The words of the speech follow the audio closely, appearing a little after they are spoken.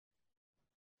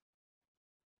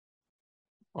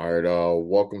All right,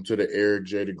 welcome to the Eric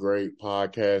J the Great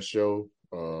podcast show.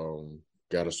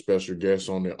 Got a special guest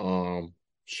on the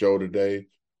show today.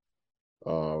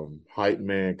 Hype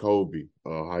man Coby.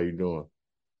 How you doing?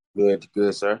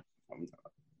 Good, sir.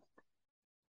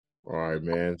 All right,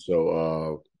 man.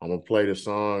 So I'm gonna play the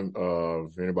song.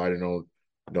 If anybody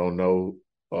don't know,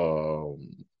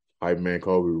 Hype man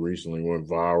Kobe recently went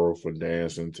viral for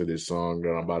dancing to this song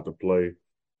that I'm about to play.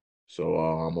 So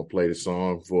I'm gonna play the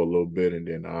song for a little bit, and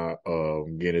then I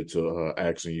get into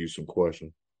asking you some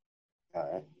questions. All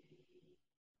right.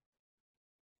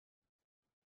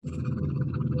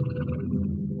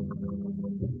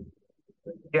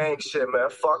 Gang shit, man.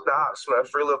 Fuck the ops, man.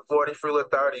 Free little 40, free little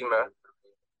 30, man.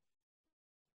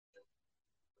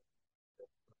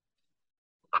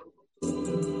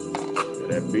 Yeah,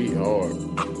 that beat hard.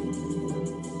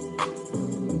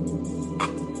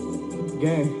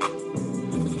 Gang,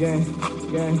 gang,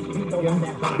 gang.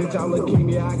 Bitch, I'm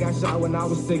leukemia. I got shot when I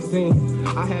was 16.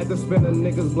 I had to spin a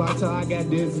nigga's block till I got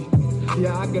dizzy.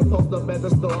 Yeah, I can post up at the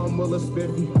store, I'm Willa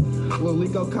Spiffy. When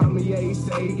Lico called me, yeah, he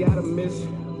say he got a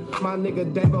mission. My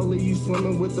nigga Davo leave you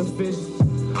swimming with the fish.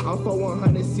 I'm for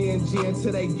 100 CNG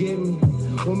until they get me.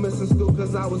 We're missing school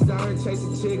cause I was down here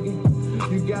chasing chicken.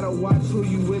 You gotta watch who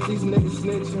you with, these niggas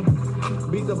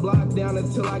snitching. Beat the block down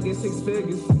until I get 6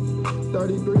 figures.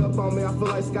 33 up on me, I feel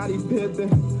like Scottie Pippen.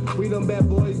 We them bad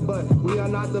boys, but we are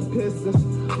not the Pistons.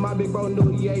 My big bro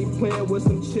knew he ain't playing with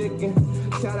some chicken.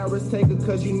 Shout out Risk Taker,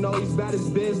 cause you know he's bad as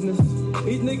business.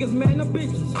 These niggas man no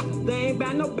bitches, they ain't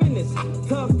bad no business.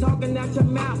 Tough talking out your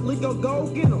mouth, Lico go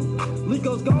get them.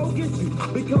 Lico's go get you,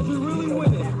 because we really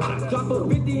winning. Drop a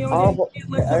 50 on your head,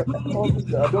 let your money get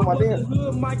you. I doing my was dance. the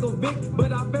hood Michael Vick,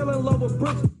 but I fell in love with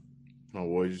bricks. Oh,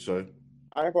 what did you say?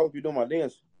 I ain't supposed to be doing my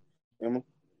dance. Emma.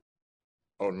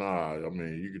 Oh, nah. I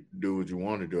mean, you could do what you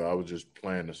want to do. I was just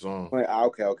playing the song. Okay.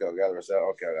 Okay. All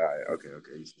right. Okay.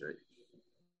 You straight.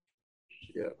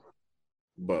 Yeah.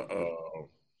 But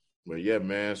yeah,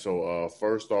 man. So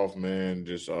first off, man,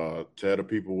 just tell the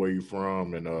people where you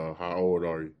from and how old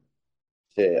are you?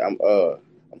 Shit, I'm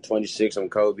 26. I'm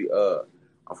Coby.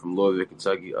 I'm from Louisville,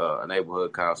 Kentucky. A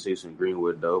neighborhood called Season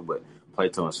Greenwood though, but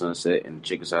Plato and Sunset in the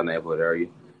Chickaside neighborhood area.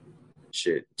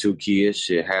 Shit, 2 kids.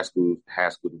 Shit, high school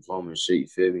diploma and shit. You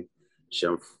feel me? Shit,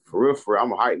 for real.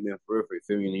 I'm a hype man for real. You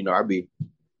feel me? And, I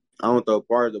don't throw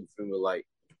parties up. You feel me? Like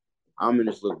I'm in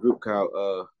this little group called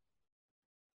Go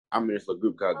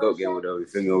Game with You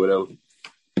feel me? Or whatever.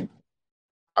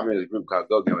 I'm in this group called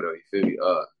Go Game with You feel me?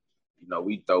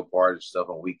 We throw parties and stuff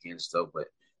on weekends and stuff. But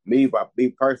by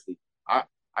me personally, I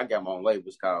got my own label.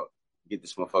 It's called Get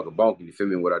This Motherfucker Bonky. You feel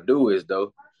me? What I do is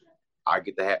though, I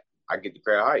get the crowd hype. I get the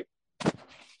crowd hype.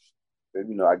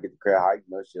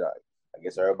 Shit. I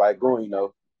guess everybody going.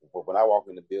 But when I walk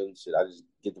in the building, shit, I just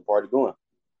get the party going.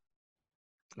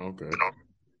 Okay.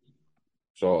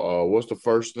 So what's the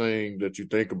first thing that you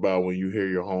think about when you hear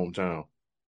your hometown?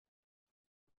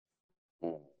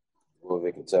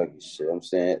 Louisville, Kentucky. Shit, I'm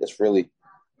saying it's really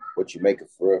what you make it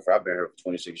for real. I've been here for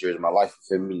 26 years of my life.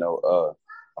 You feel me?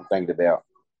 I'm thinking about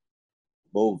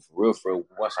moving for real.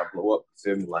 Once I blow up,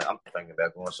 you feel me? Like I'm thinking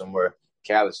about going somewhere,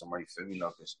 Cali, somewhere. You feel me?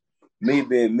 Because me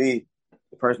being me,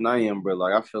 the person I am, bro.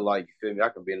 Like I feel like you feel me. I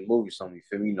could be in a movie, or something. You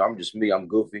feel me? I'm just me. I'm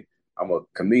goofy. I'm a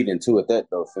comedian too at that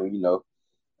though. Feel me?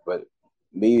 But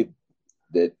me,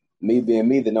 me being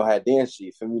me, that know how to dance.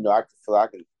 You feel me? I feel like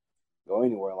I can go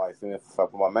anywhere in life. Feel me? If I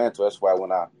put my mantle, that's why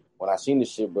when I seen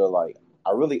this shit, bro, like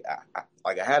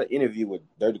I had an interview with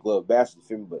Dirty Glove Bastard.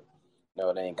 Feel me? But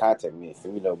they ain't contact me.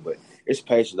 Feel me? But it's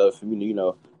patient though. For me,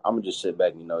 I'm gonna just sit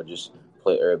back. Just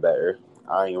play everybody.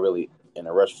 I ain't really in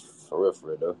a rush for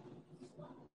real though.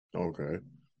 Okay.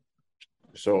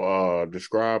 So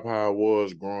describe how it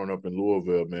was growing up in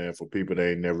Louisville, man, for people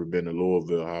that ain't never been to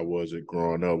Louisville. How was it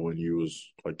growing up when you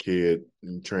was a kid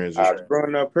in transition?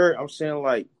 Growing up here, I'm saying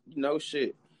like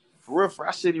shit for real. For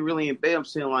our city really ain't bad. I'm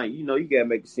saying like you gotta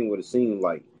make the scene what it seems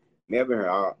like. Me, I've been here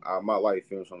all my life.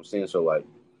 You know what I'm saying? So like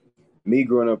me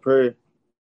growing up here,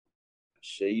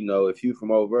 shit. If you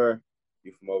from over there,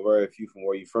 you from over there. If you from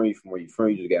where you from, you from where you from.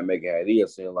 You just gotta make it how it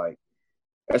is. Saying like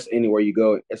that's anywhere you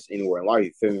go. That's anywhere in life.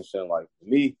 You feel me? Saying like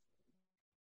me,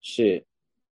 shit.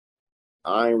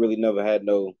 I ain't really never had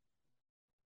no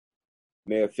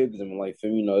male figures in my life.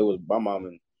 Feel me? It was my mom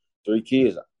and 3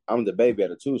 kids. I'm the baby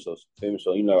out of 2, so feel me.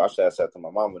 So I sat to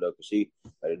my mama though, cause she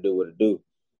had to do what it do.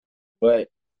 But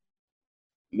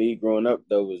me growing up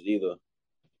though was you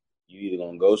either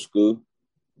gonna go to school,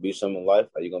 be something in life,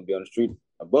 or you gonna be on the street.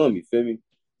 A bum, you feel me?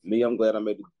 Me, I'm glad I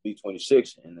made it be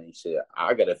 26. And then he said,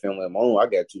 I got a family of my own. I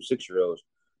got 2 6-year-olds.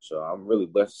 So I'm really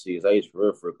blessed to see his age for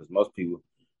real, because most people,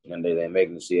 they ain't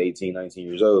making to see 18, 19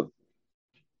 years old.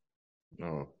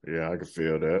 Oh, yeah, I can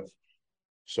feel that.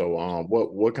 So,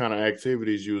 what kind of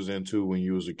activities you was into when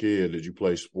you was a kid? Did you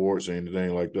play sports or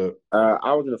anything like that?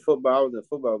 I was in the football. I was in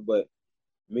football, but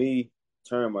me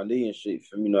turning my knee and shit.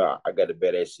 For me, I got a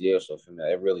bad ACL, so for me,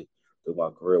 it really threw my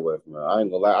career away from me. I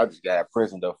ain't gonna lie, I just got out of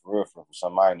prison though for real for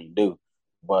something I didn't do.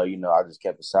 But I just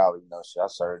kept it solid. Shit, I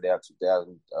started out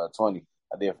 2020.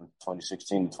 I did from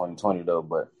 2016 to 2020 though,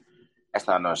 but that's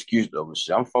not no excuse though. But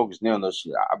shit, I'm focused now on those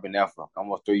shit. I've been out for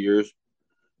almost 3 years.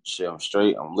 Shit, I'm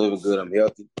straight. I'm living good. I'm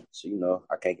healthy. So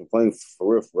I can't complain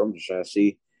for real. For real. I'm just trying to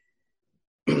see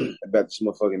about this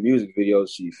motherfucking music video.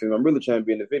 So you feel me? I'm really trying to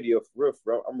be in the video for real.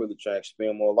 For real. I'm really trying to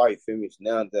expand more life. Feel me? So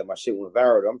now that my shit went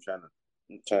viral, I'm trying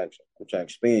to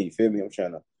expand. You feel me? I'm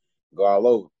trying to go all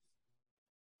over.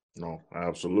 No,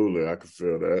 absolutely. I can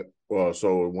feel that. Well,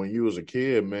 so when you was a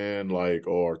kid, man, like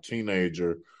or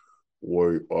teenager,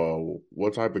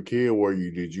 what type of kid were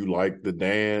you? Did you like the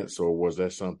dance, or was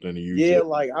that something you Yeah, just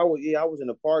like I was. Yeah, I was in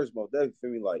the parties most definitely. Feel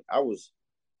me? Like I was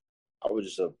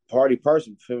just a party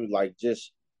person. Feel me? Like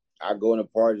just I go in the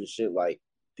parties and shit. Like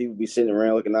people be sitting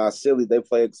around looking all silly. They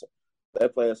play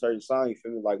a certain song. You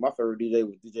feel me? Like my favorite DJ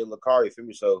was DJ Lakari. You feel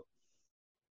me? So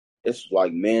it's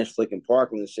like man flicking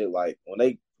Parkland and shit. Like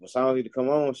when songs need to come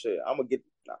on, shit, I'm gonna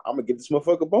get this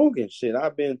motherfucker bonking. Shit,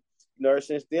 I've been ever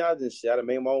since then I just shit. I done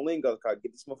made my own lingo. I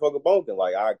get this motherfucker bonking.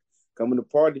 Like I come in the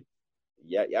party,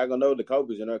 yeah, y'all gonna know the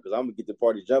Coby's in there because I'm gonna get the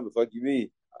party jumping. Fuck you,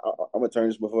 me. I'm gonna turn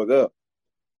this motherfucker up.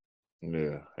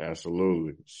 yeah,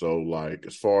 absolutely. So like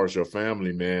as far as your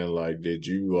family, man, like do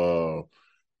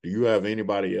you have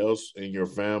anybody else in your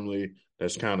family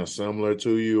that's kind of similar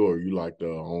to you, or you like the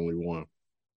only one?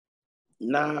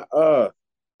 Nah,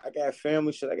 I got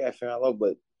family shit. I got family, all over,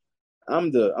 but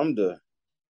I'm the I'm the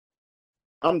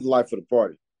I'm the life of the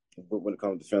party. When it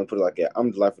comes to family, put it like that.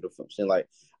 I'm the life of the family. Like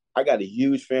I got a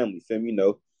huge family. Fam,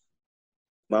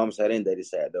 mom's side and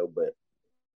daddy's side though, but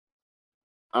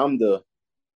I'm the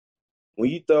when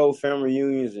you throw family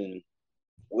reunions and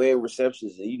wedding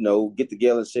receptions and get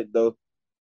together and shit though,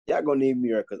 y'all gonna need me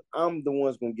here because I'm the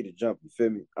one's gonna get a jump. You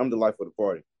feel me? I'm the life of the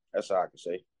party. That's all I can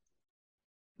say.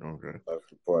 Okay. Life of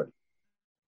the party.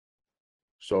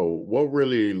 So what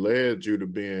really led you to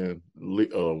being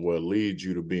what leads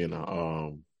you to being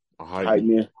a hype Hype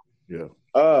man? man.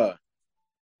 Yeah. Uh,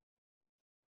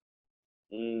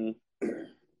 mm,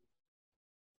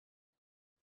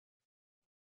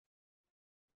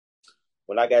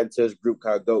 when I got into this group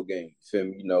called Goat Gang, you feel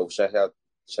me? Shout out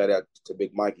to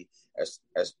Big Mikey. That's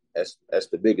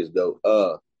the biggest goat.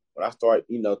 When I started,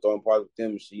 throwing parties with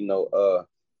them, so,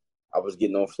 I was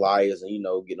getting on flyers and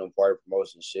getting on party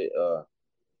promotion shit.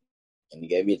 And he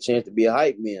gave me a chance to be a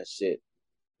hype man, shit.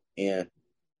 And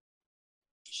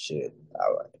shit,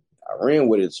 I ran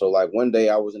with it. So like one day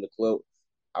I was in the club,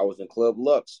 I was in Club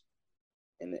Lux,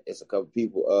 and it's a couple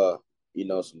people,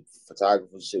 some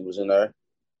photographers shit was in there.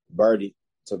 Birdie,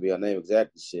 to be her name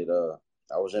exactly, shit.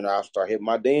 I was in there, I started hitting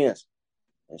my dance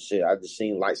and shit. I just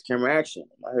seen lights, camera, action.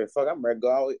 I heard, fuck, I'm ready to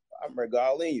go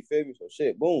all in. You feel me? So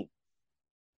shit, boom.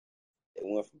 It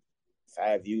went from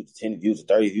 5 views to 10 views to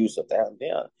 30 views to 1,000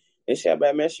 down. And she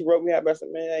about man, she wrote me out about said,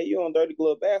 man, hey, you on Dirty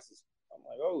Glove Bastards. I'm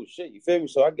like, oh shit, you feel me?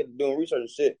 So I get to doing research and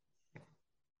shit.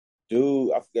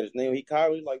 Dude, I forget his name. He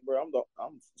called me like, bro, I'm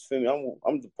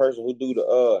the person who do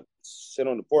the sit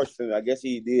on the porch for me. I guess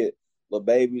he did Little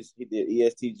Babies, he did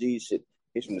ESTG shit.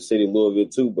 He's from the city of Louisville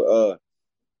too, but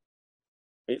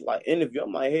he's like interview.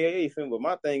 I'm like, hey, you feel me? But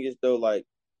my thing is though, like,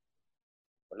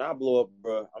 when I blow up,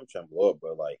 bro, I'm trying to blow up,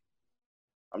 bro. Like,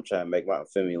 I'm trying to make my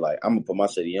feel me. Like, I'm gonna put my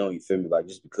city on. You feel me? Like,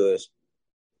 just because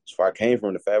as far I came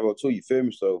from the 502, you feel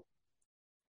me? So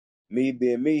me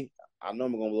being me, I know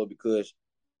I'm gonna blow up because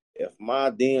if my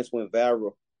dance went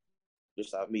viral,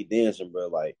 just off me dancing, bro,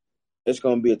 like it's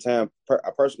gonna be a time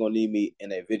a person gonna need me in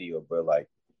that video, bro. Like,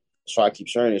 so I keep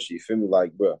sharing this shit. You feel me?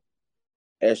 Like, bro,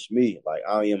 that's me. Like,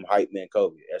 I am hype man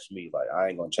Coby. That's me. Like, I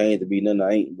ain't gonna change to be nothing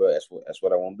I ain't, bro. That's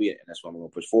what I want to be, and that's what I'm gonna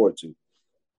push forward to.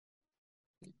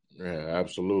 Yeah,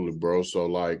 absolutely, bro. So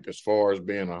like as far as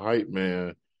being a hype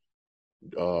man,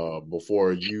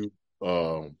 before you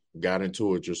got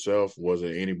into it yourself, was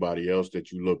there anybody else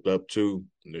that you looked up to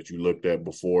that you looked at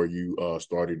before you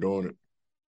started doing it?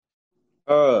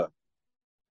 Uh,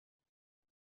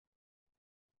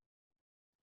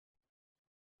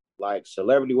 like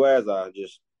celebrity wise, I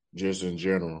just Just in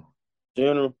general.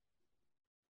 general,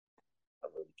 I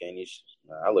really can't.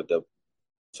 I looked up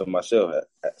to myself.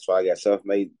 That's why I got self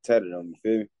made tatted on me.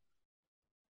 Feel me?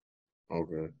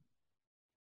 Okay.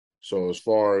 So as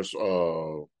far as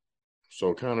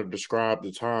so kind of describe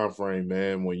the time frame,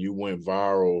 man, when you went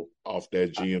viral off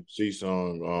that GMC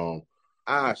song.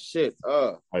 Shit.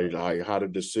 Like how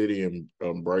did the city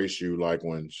embrace you like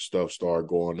when stuff started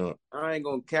going up? I ain't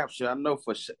gonna capture. I know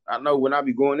for sure. I know when I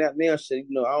be going out now, shit.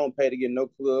 You know, I don't pay to get no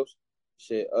clubs.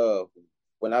 Shit.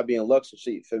 When I be in Luxor,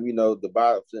 shit, for me, you know, the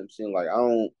vibe, seem like I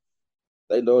don't.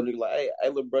 They know nigga like, hey,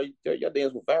 little bro, y'all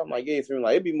dance with fire. I'm like, yeah, feel me?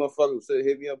 Like it be motherfuckers that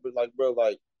hit me up, but like, bro,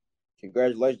 like,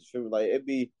 congratulations, feel me? Like it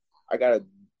be, I got a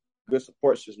good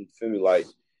support system, feel me? Like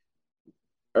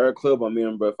every club I'm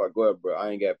in, bro, if I go out, bro,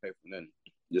 I ain't got to pay for nothing.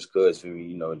 Just cause, feel me?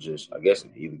 You know, just I guess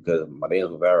even because my dance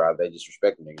with Vara, they just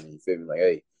respect me, nigga. You feel me? Like,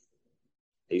 hey,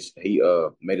 he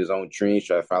made his own trends,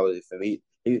 try to follow it. Feel me?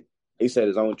 He set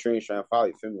his own trends, trying to follow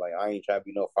it. Feel me? Like I ain't trying to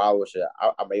be no follower. Shit,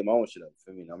 I made my own shit up.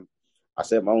 Feel me? I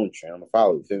set my own trend. I'm a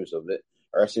follower. Feel me? So that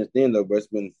ever since then, though, bro, it's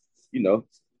been, you know.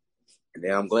 And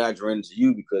then I'm glad I ran into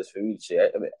you because for me,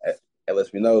 shit, it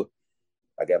lets me know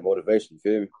I got motivation. You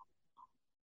feel me?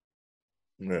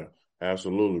 Yeah,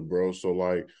 absolutely, bro. So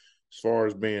like, as far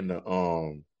as being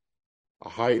a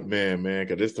hype man, man,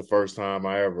 because this the first time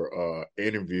I ever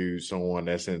interviewed someone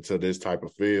that's into this type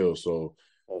of field. So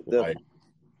Oh, like, definitely.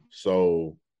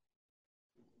 so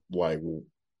like,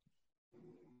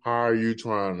 how are you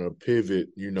trying to pivot?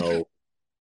 You know,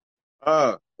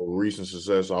 Uh, recent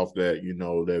success off that, you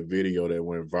know, that video that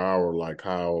went viral. Like,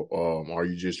 how are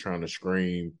you just trying to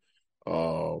scream,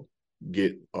 uh,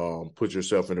 get put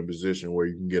yourself in a position where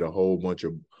you can get a whole bunch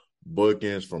of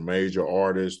bookings from major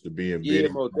artists to be in yeah,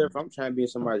 video? most definitely. I'm trying to be in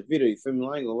somebody's video. You feel me?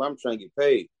 I ain't gonna lie, I'm trying to get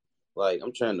paid. Like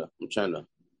I'm trying to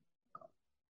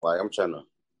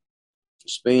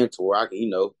spend to where I can, you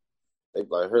know, they be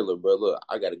like, hey, little bro, look,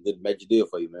 I got a good major deal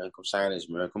for you, man. Come sign this,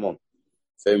 man. Come on.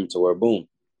 Feel me? To where, boom.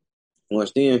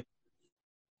 Once then,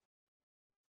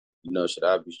 you know, shit,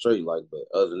 I'd be straight. Like, but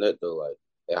other than that, though, like,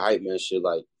 that hype man shit,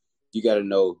 like, you got to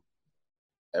know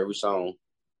every song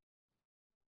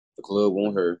the club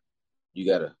won't hear. You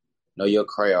got to know your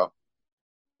crowd.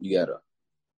 You got to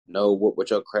know what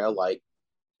your crowd like.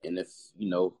 And if, you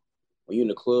know, when you're in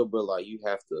the club, bro, like, you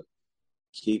have to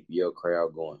keep your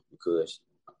crowd going because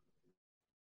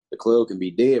the club can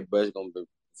be dead, but it's going to be,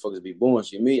 fuckers be boring.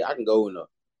 See, me, I can go in a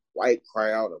white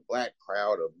crowd, a black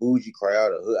crowd, a bougie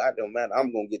crowd, a hood. I don't matter.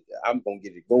 I'm gonna get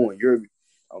it going.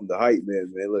 I'm the hype man,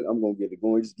 man. Look, I'm gonna get it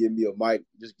going. Just give me a mic.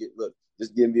 Just give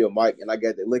me a mic, and I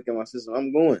got the lick in my system.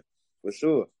 I'm going for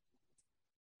sure.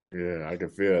 Yeah, I can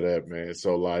feel that, man.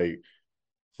 So like,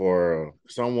 for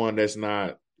someone that's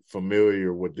not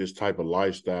familiar with this type of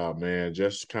lifestyle, man,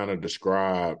 just kind of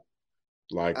describe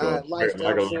like Lifestyle, I'm like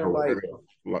a saying like, regular,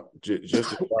 like just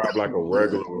describe like a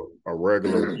regular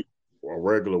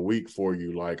week for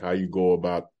you, like how you go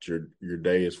about your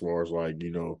day as far as like,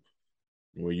 you know,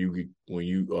 when you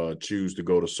choose to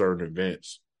go to certain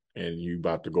events and you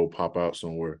about to go pop out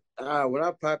somewhere. when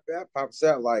I pops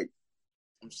out like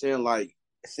I'm saying like,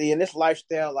 see in this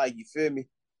lifestyle, like you feel me.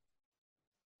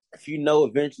 If you know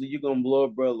eventually you're gonna blow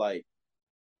up, bro, like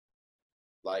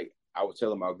I was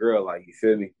telling my girl, like you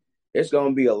feel me. It's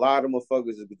gonna be a lot of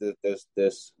motherfuckers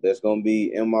that's gonna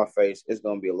be in my face. It's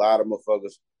gonna be a lot of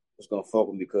motherfuckers that's gonna fuck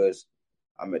with me because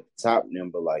I'm at the top of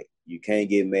them. But like you can't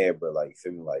get mad, bro. Like you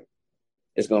feel me. Like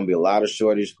it's gonna be a lot of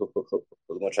shorties who's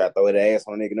gonna try to throw their ass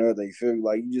on nigga and everything. You feel me?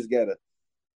 Like you just gotta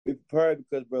be prepared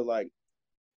because, bro. Like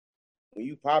when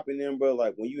you pop in them, bro.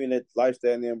 Like when you in that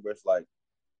lifestyle, in them, bro. It's like,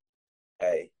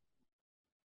 hey,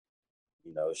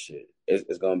 you know, shit.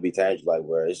 It's gonna be times like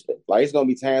where it's gonna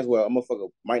be times where a motherfucker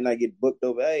might not get booked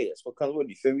over. Hey, that's what comes with it.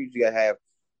 You feel me? You gotta have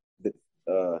the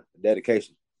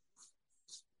dedication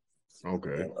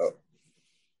Okay.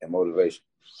 and motivation.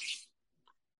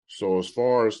 So as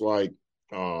far as like,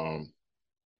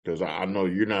 because I know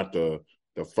you're not the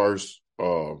first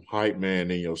hype man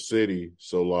in your city,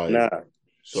 so like, Nah,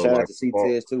 so shout out like, to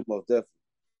CTS too, most definitely.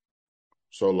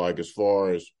 so like as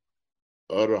far as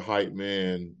other hype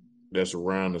men that's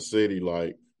around the city,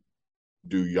 like,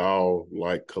 do y'all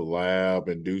like collab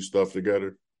and do stuff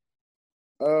together?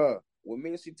 With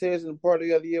me and CTS in the party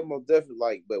the other year, most definitely.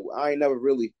 Like, but I ain't never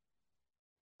really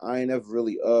came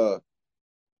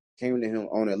to him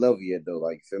on that level yet though.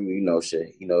 Like, feel me? You know,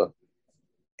 shit. You know,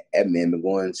 that man been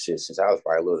going shit since I was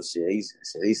probably a little shit. He's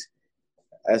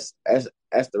that's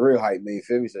the real hype man. You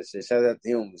feel me? So shit, shout out to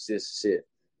him. It's just shit.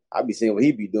 I be seeing what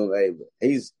he be doing, hey, but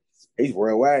he's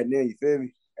worldwide now. You feel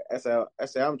me? That's how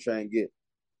I'm trying to get.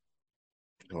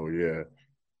 Oh yeah.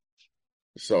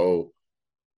 So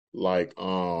like,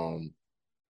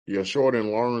 your short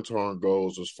and long term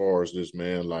goals as far as this,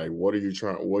 man, like what do you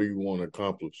want to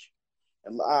accomplish?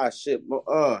 And shit,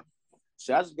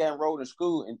 shit. I just got enrolled in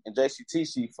school in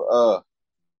JCTC for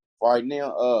right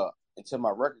now. Until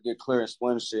my record get clear and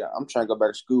splinter shit, I'm trying to go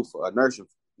back to school for nursing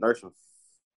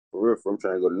For real, I'm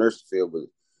trying to go to nursing field, but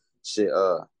shit,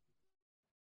 other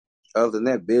than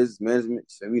that, business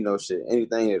management, shit,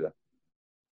 anything that'll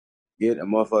get a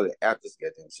motherfucker out this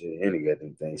goddamn shit, any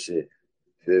goddamn thing, shit.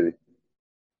 Feel me?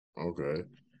 Okay.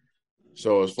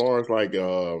 So as far as like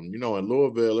in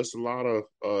Louisville, it's a lot of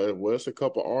it's a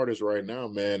couple artists right now,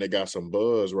 man. They got some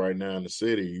buzz right now in the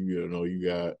city. You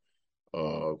got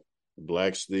uh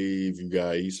Black Steve, you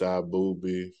got Eastside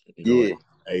Booby, Yeah.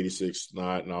 86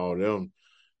 Snot and all them.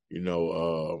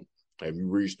 Have you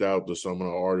reached out to some of the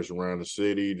artists around the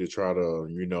city to try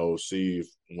to, see if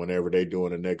whenever they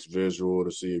doing the next visual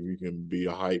to see if you can be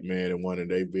a hype man in one of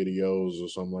their videos or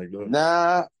something like that?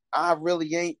 Nah, I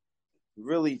really ain't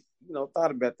really,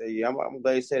 thought about that yet. I'm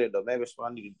glad you said it though. Maybe that's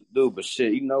what I need to do. But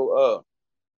shit, it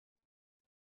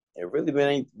really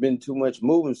ain't been too much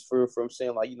movements from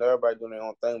saying like, everybody doing their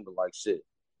own thing, but like shit.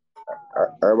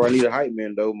 Everybody need a hype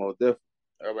man though, most definitely.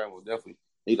 Everybody will definitely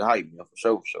need a hype man for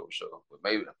sure, for sure, for sure. But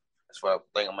maybe that's what I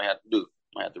think I might have to do. I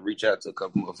might have to reach out to a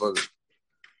couple motherfuckers,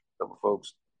 a couple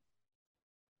folks.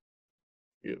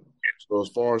 Yeah. So as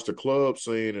far as the club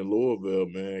scene in Louisville,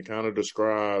 man, kind of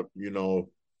describe,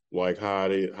 like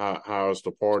how's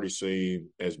the party scene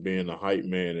as being a hype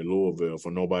man in Louisville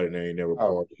for nobody that ain't never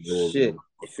Oh partied in shit! Louisville.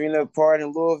 If you're in a party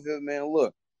in Louisville, man,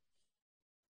 look,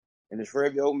 and it's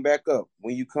ready to open back up.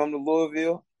 When you come to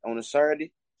Louisville on a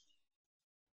Saturday,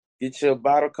 get your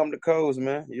bottle, come to Co's,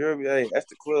 man. You heard me? Hey, that's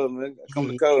the club, man. Come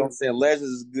to Co's. I'm saying Legends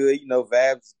is good,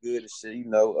 Vibes is good and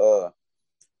shit,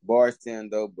 Bars 10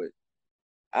 though, but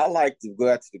I like to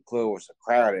go out to the club with a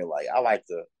crowd that like I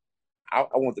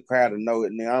want the crowd to know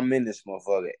it. Now I'm in this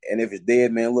motherfucker, and if it's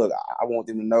dead, man, look, I want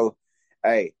them to know,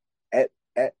 hey,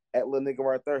 at little nigga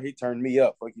right there, he turned me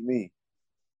up. Fuck you mean?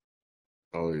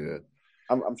 Oh yeah.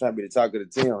 I'm trying to be the talk of the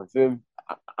town. You feel me?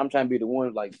 I'm trying to be the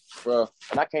one like, bro.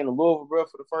 And I came to Louisville, bro,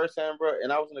 for the first time, bro,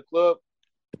 and I was in the club.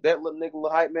 That little nigga,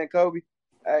 little hype man, Coby,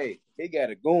 hey, he got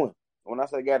it going. When I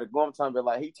say got it going, I'm talking about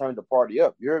like he turned the party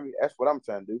up. You heard me? That's what I'm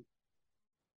trying to do.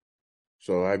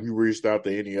 So have you reached out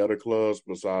to any other clubs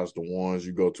besides the ones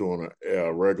you go to on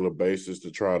a regular basis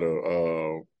to try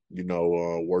to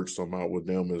work some out with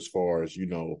them as far as,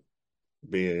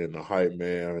 being a hype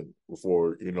man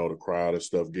before, the crowd and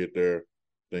stuff get there,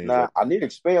 things Nah, like I need to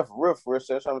expand for real.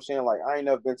 So that's what I'm saying. Like, I ain't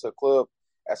never been to a club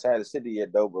outside the city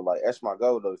yet, though. But like, that's my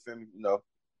goal, though. You feel me?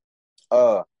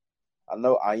 Uh, I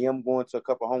know I am going to a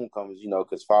couple homecomings,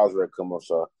 because Falls Red come up.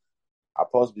 So I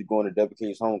supposed to be going to W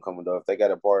King's homecoming, though. If they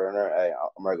got a party in there, hey,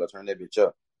 I'm ready to go turn that bitch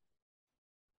up.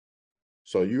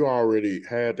 so you already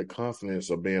had the confidence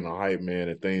of being a hype man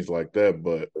and things like that,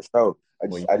 but For sure.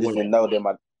 when I you just went didn't know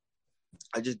that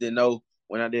I just didn't know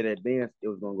when I did that dance, it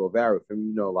was gonna go viral. For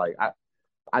me, like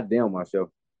I damn myself,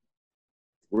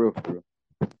 for real.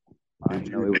 I did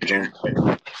didn't know you it was going.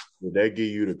 did that give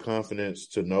you the confidence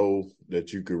to know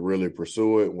that you could really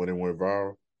pursue it when it went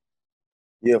viral?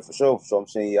 Yeah, for sure. So I'm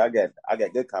saying, yeah, I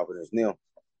got good confidence now.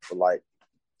 But like,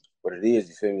 what it is,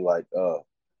 you feel me? Like,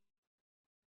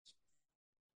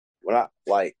 when I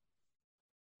like,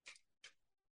 I'm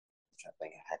trying to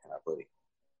think, how can I put it?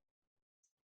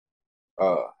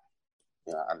 Uh,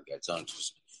 I got tongue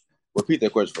twisted. Repeat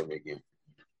that question for me again.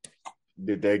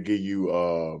 Did that give you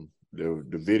the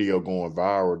video going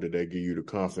viral? Did that give you the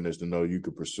confidence to know you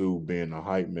could pursue being a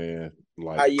hype man? Oh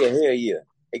Like, yeah, hell yeah.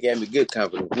 It gave me good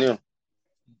confidence now.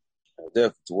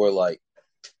 Definitely to where like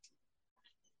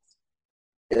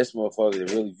this motherfucker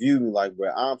that really viewed me like, bro.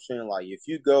 I'm saying like, if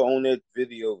you go on that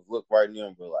video, look right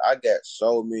now, bro. Like, I got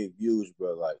so many views,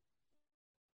 bro. Like,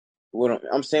 what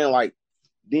I'm saying, like,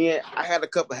 then I had a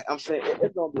couple. I'm saying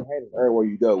it's gonna be haters everywhere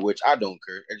you go, which I don't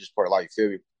care. It's just part of life. You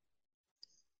feel me?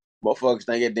 Motherfuckers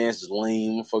think that dance is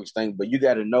lame. Motherfuckers think, but you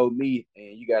got to know me,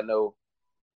 and you got to know,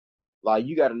 like,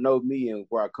 you got to know me and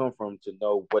where I come from to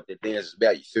know what the dance is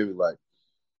about. You feel me?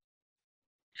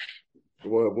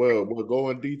 well, go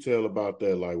in detail about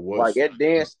that. Like, Like what's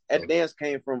that dance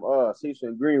came from Cecil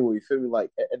and Greenwood. You feel me?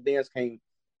 Like that dance came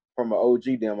from an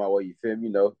OG down my way. You feel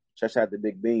me? Check out the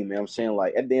Big Beam, man. I'm saying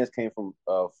like that dance came from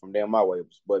down my way.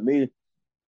 But me,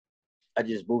 I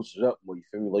just boosted up more. You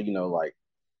feel me? Like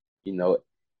you know,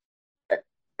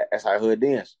 that's how hood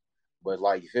dance. But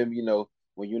like you feel me?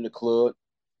 When you're in the club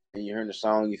and you're hearing the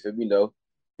song, you feel me?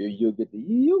 You'll get the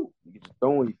you get the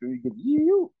throwing. You feel me? You get the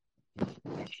you.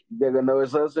 They're gonna know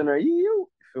it's us in there. You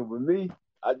feel with me?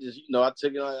 I just, I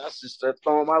took it. I just started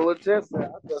throwing my little chest.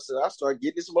 I started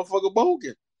getting this motherfucker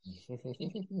bonking.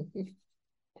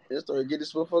 I started getting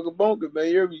this motherfucker bonking,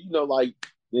 man. Like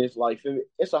it's like, feel me?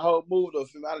 It's a whole move though.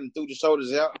 Feel me? I didn't threw the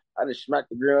shoulders out. I didn't smack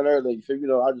the ground there. You feel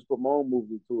me? I just put my own moves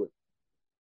into it.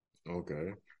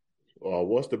 okay?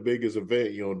 What's the biggest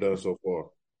event you done so far?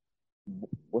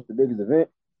 What's the biggest event?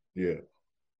 Yeah.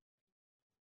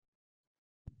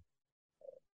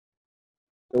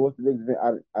 So what's the biggest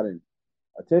event I didn't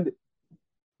attend it?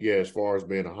 Yeah, as far as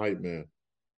being a hype man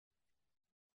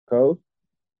Coach.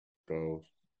 goes.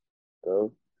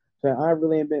 So saying I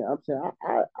really ain't been. I'm saying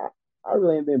I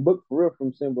really ain't been booked for real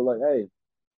from Simba. Like, hey,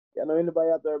 y'all know anybody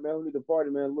out there, man, who need a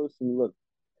party, man? Listen, look,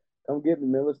 come get me,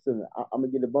 man. Listen to me. I'm gonna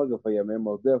get a bunker for you, man.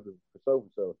 Most definitely, for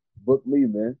sure. Book me,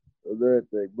 man. That's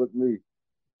everything. Book me.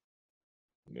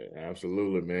 Yeah,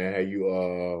 absolutely, man. Have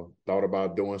you thought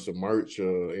about doing some merch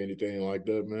or anything like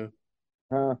that, man?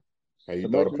 Huh? Have you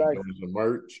Some thought about merchandise. doing some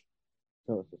merch?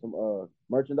 Some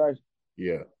merchandise.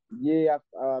 Yeah. Yeah,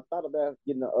 I thought about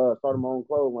getting starting my own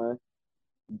clothes line.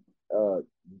 Uh,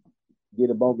 get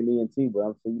a bunker ENT, but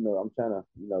I'm saying, I'm trying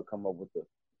to, come up with the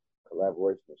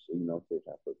collaboration and shit. I'm still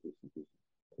trying to put this and pieces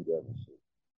together and shit.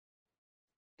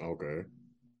 Okay.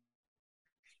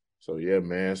 So yeah,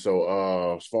 man.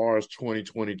 So as far as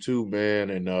 2022, man,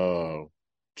 and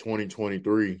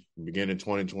 2023, beginning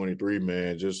 2023,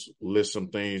 man, just list some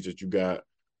things that you got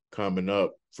coming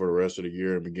up for the rest of the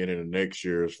year and beginning of next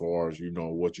year as far as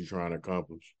what you're trying to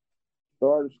accomplish.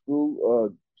 Start school,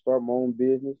 start my own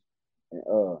business,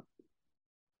 and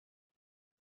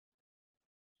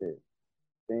shit,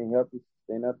 staying healthy,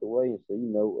 staying out the way, and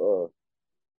so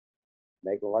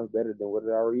making life better than what it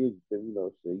already is.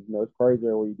 It's crazy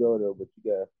where you go though, but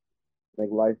you gotta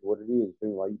make life what it is.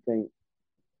 Like you can't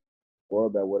worry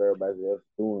about what everybody else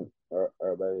is doing or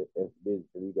everybody else business.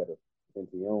 So you gotta tend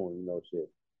to your own, shit.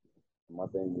 My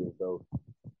thing is though,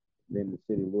 being in the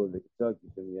city of Louisville, Kentucky,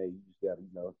 you just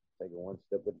gotta, take it one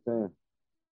step at a time.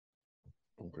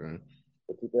 Okay.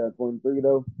 For 2023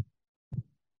 though,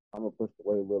 I'm gonna push the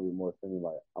weight a little bit more.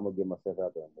 Like I'm gonna get myself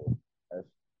out there more.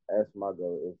 That's my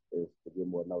goal is to get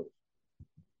more notice.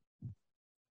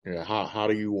 Yeah. How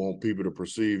do you want people to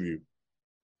perceive you?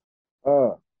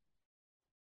 Uh,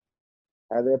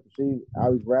 how they perceive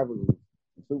all these rappers and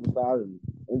superstars and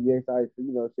NBA stars,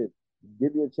 shit.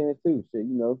 Give me a chance too, shit.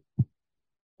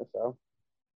 That's all.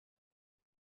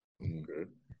 Okay.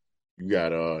 You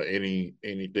got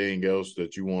anything else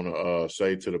that you want to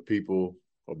say to the people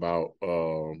about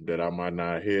that I might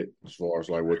not hit as far as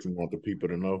like what you want the people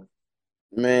to know?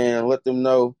 Man, let them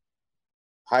know.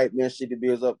 Hype man,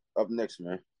 CDB is up next,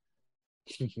 man.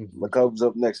 My Coby's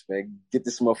up next, man. Get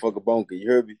this motherfucker bonker. You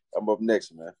heard me? I'm up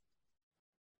next, man.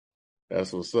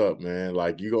 That's what's up, man.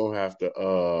 Like you gonna have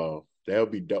to that'll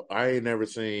be dope. I ain't never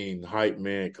seen Hype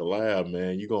Man collab,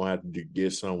 man. You gonna have to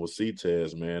get some with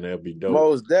C-Tez, man. That'll be dope.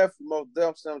 Most definitely.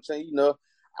 I'm saying,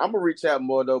 I'm gonna reach out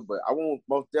more though, but I won't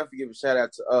most definitely give a shout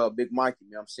out to Big Mikey,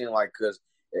 man. I'm saying like, cause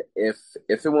if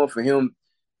it weren't for him,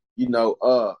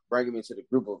 bringing me to the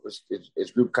group of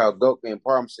it's group called Goat Man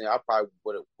Par, I'm saying I probably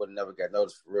would have never got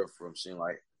noticed for real for him. Saying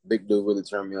like Big Dude really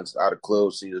turned me on to out of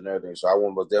club season and everything. So I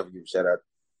want most definitely give a shout out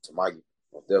to Mikey.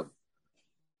 Most definitely.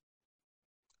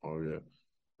 Oh yeah.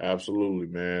 Absolutely,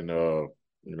 man.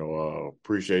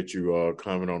 Appreciate you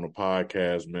coming on the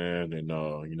podcast, man. And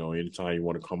anytime you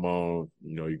want to come on,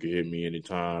 you can hit me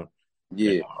anytime. And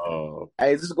Yeah.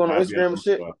 Hey, is this going on I'll be Instagram and on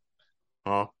shit?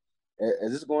 huh?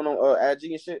 Is this going on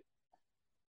IG and shit?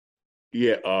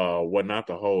 Yeah, not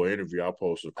the whole interview. I'll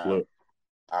post a clip.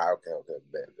 Okay.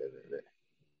 Bet.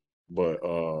 But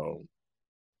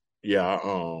yeah,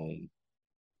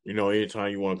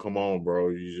 anytime you want to come on, bro,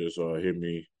 you just hit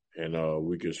me and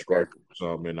we can Okay. strike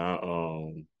something. And I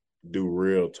do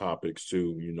real topics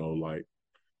too, like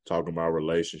talking about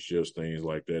relationships, things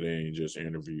like that. It ain't just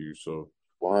interviews. So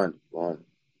 100.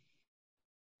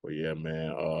 but yeah,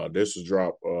 man, this will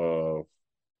drop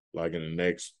like in the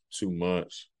next 2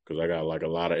 months because I got like a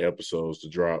lot of episodes to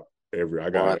drop I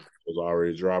got 100. episodes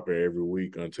already dropping every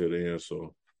week until the end.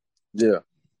 So Yeah.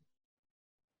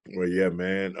 well, yeah,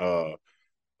 man.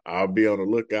 I'll be on the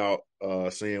lookout,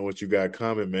 seeing what you got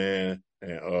coming, man.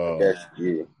 And I got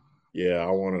you. yeah, I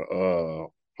want to.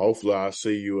 Hopefully, I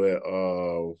see you at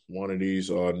one of these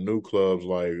new clubs,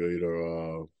 like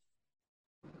either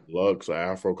Lux or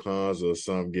Afrocons or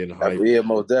something, getting hyped. Yeah,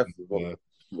 most definitely.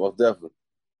 Most definitely.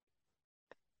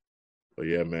 But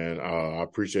yeah, man, I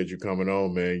appreciate you coming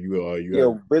on, man. You Yeah, have a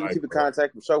good really night, keep in bro.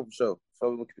 contact for sure. So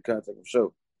we'll keep in contact for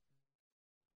sure.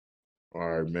 All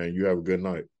right, man. You have a good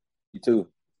night. You too.